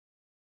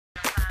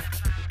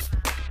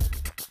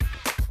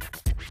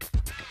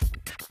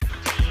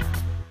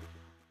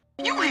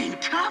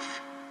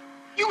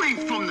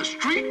from the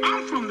street?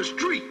 I'm from the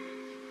street.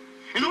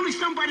 And only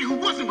somebody who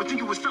wasn't would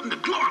think it was something to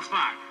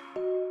glorify.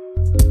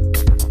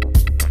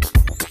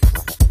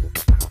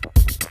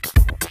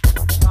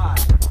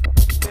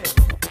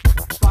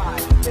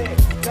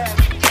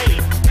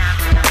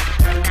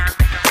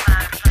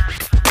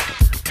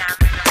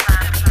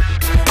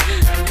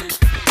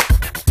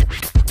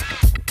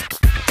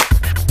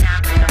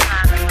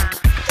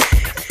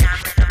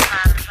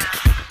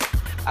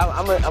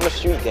 I'm a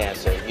street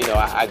dancer. You know,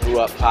 I grew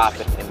up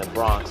popping in the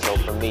Bronx, so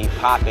for me,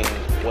 popping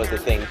was the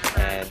thing,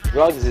 and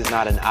drugs is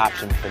not an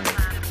option for me,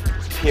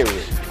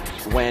 period.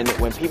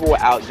 When people were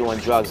out doing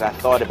drugs, I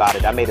thought about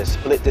it. I made a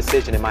split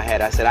decision in my head.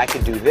 I said I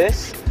could do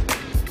this,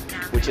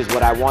 which is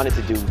what I wanted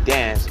to do,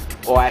 dance,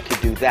 or I could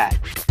do that.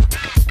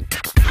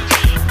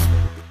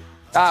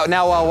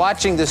 Now, while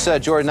watching this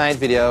Jordan 9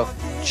 video,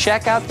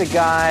 check out the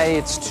guy.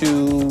 It's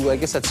to, I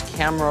guess that's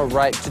camera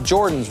right, to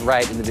Jordan's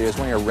right in the video. He's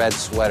wearing a red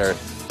sweater.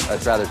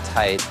 It's rather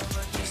tight.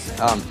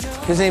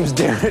 His name's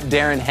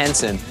Darrin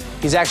Henson.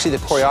 He's actually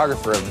the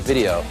choreographer of the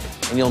video.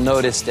 And you'll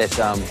notice that,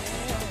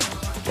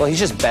 well, he's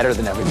just better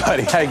than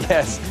everybody, I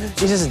guess.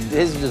 He's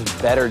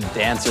just better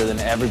dancer than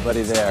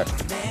everybody there.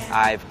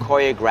 I've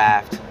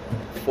choreographed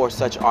for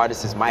such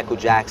artists as Michael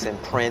Jackson,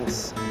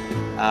 Prince,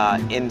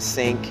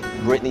 NSYNC,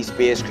 Britney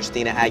Spears,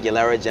 Christina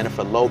Aguilera,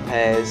 Jennifer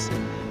Lopez,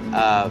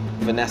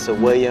 Vanessa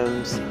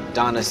Williams,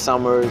 Donna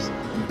Summers,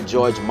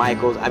 George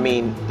Michael. I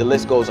mean, the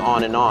list goes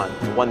on and on.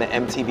 Won the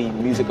MTV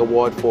Music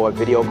Award for a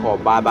video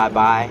called Bye Bye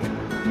Bye.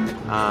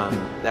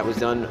 That was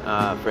done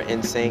for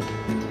NSYNC.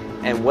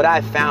 And what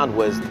I found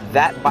was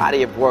that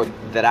body of work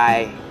that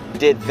I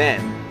did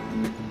then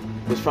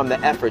was from the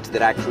efforts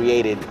that I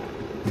created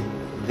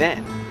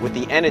then, with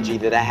the energy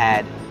that I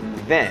had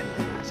then.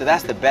 So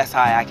that's the best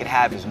high I could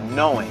have, is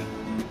knowing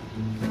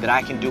that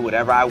I can do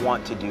whatever I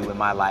want to do in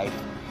my life.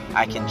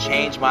 I can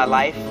change my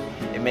life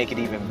and make it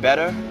even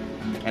better,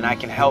 and I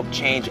can help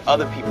change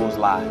other people's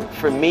lives.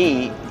 For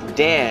me,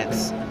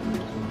 dance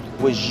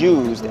was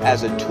used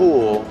as a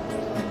tool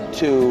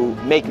to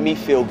make me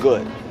feel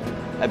good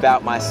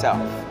about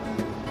myself.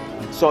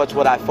 So it's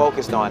what I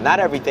focused on. Not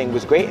everything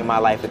was great in my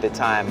life at the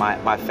time.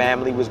 My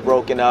family was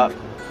broken up.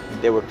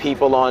 There were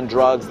people on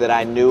drugs that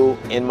I knew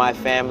in my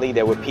family.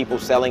 There were people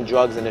selling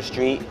drugs in the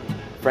street.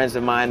 Friends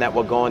of mine that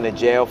were going to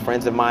jail,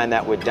 friends of mine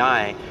that were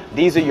dying.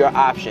 These are your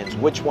options.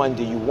 Which one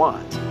do you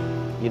want?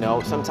 You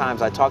know,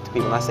 sometimes I talk to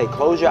people and I say,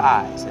 close your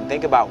eyes and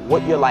think about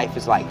what your life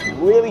is like.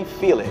 Really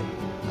feel it.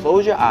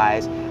 Close your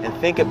eyes and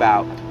think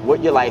about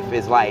what your life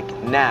is like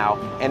now,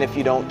 and if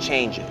you don't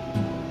change it.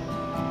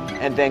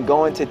 And then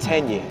go into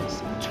 10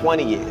 years,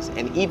 20 years,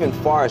 and even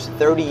far as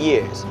 30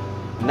 years,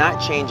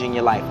 not changing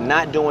your life,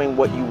 not doing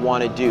what you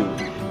want to do,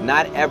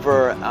 not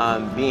ever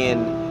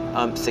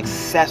being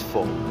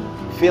successful,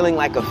 feeling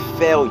like a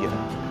failure.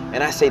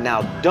 And I say,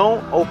 now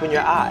don't open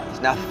your eyes.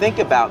 Now think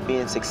about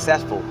being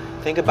successful.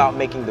 Think about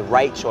making the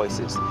right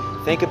choices.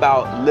 Think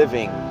about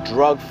living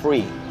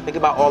drug-free. Think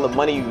about all the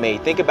money you've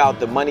made. Think about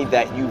the money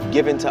that you've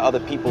given to other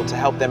people to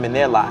help them in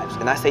their lives.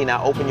 And I say,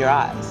 now open your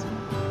eyes.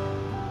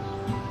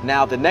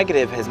 Now the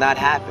negative has not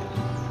happened.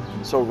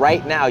 So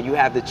right now you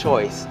have the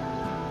choice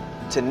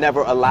to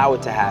never allow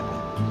it to happen.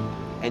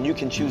 And you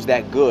can choose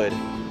that good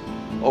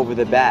over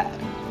the bad.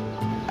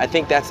 I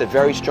think that's a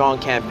very strong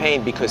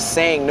campaign, because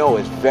saying no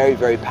is very,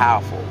 very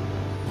powerful.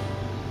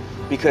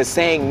 Because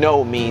saying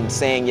no means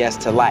saying yes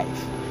to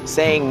life.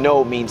 Saying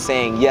no means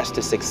saying yes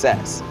to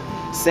success.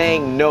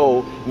 Saying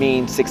no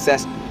means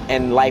success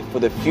and life for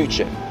the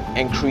future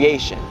and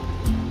creation.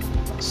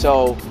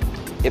 So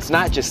it's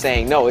not just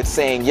saying no, it's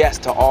saying yes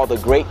to all the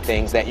great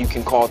things that you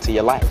can call to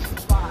your life.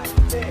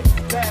 5, 6,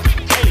 7.